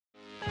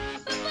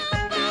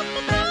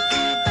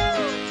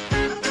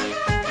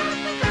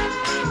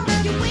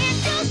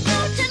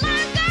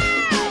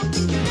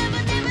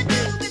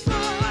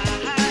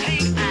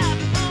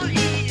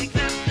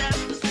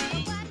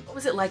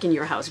like in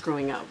your house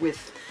growing up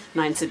with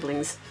 9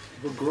 siblings?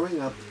 Well,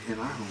 growing up in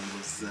our home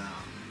was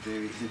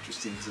very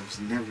interesting because it was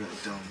never a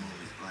dull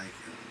moment. Like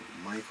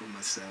Michael,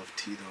 myself,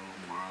 Tito,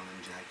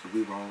 Marlon, Jackie,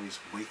 we were always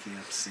waking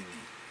up singing,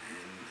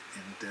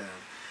 and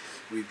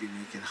we'd be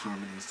making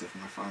harmony and stuff.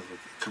 My father would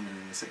come in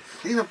and say,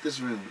 "Clean up this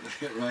room,"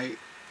 right?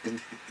 And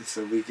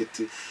so we get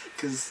to,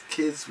 because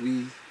kids,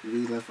 we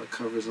left our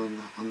covers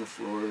on the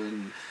floor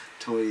and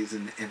toys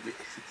and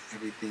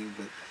everything,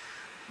 but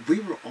we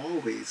were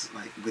always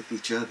like with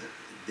each other.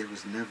 There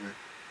was never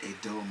a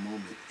dull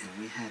moment, and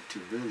we had to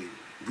really,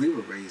 we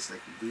were raised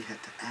like we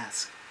had to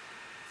ask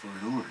for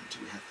an orange.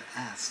 We had to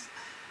ask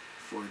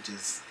for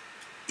just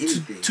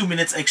anything. 2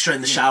 minutes extra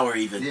in the shower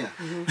even. Yeah.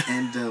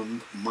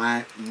 And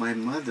my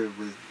mother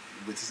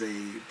would say,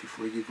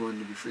 before you go in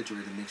the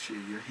refrigerator, make sure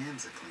your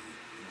hands are clean.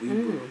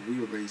 We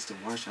were raised to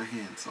wash our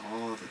hands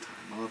all the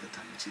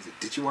time. And she said,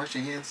 "Did you wash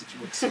your hands? Did you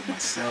wash?" So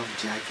myself,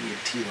 Jackie,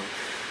 and Tito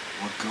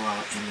would go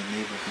out in the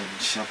neighborhood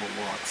and shovel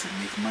walks and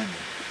make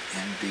money,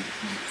 and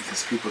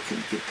because people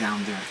couldn't get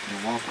down their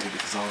walkway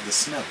because of all the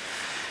snow.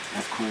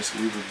 And of course,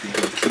 we were big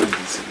on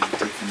candy, so we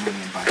would take the money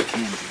and buy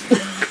candy.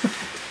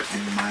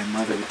 And my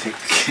mother would take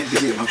the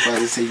candy, and my father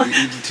would say, "You're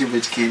eating too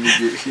much candy.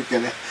 You're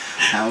gonna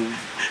have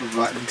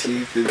rotten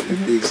teeth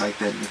and things like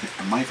that."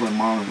 And Michael and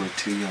Marlon were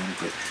too young,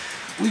 but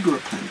we grew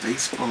up playing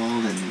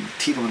baseball, and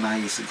Tito and I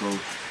used to go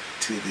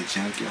to the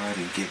junkyard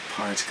and get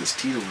parts, because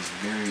Tito was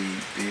very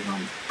big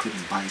on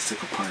putting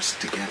bicycle parts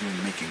together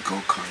and making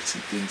go-karts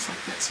and things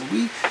like that. So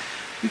we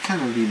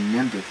kind of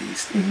remember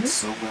these things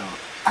so well.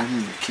 I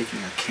remember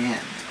kicking a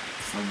can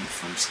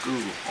from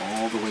school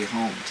all the way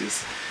home,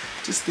 just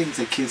things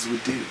that kids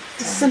would do.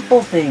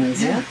 Simple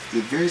things, yeah?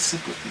 The very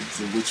simple things,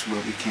 which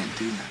we can't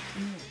do now.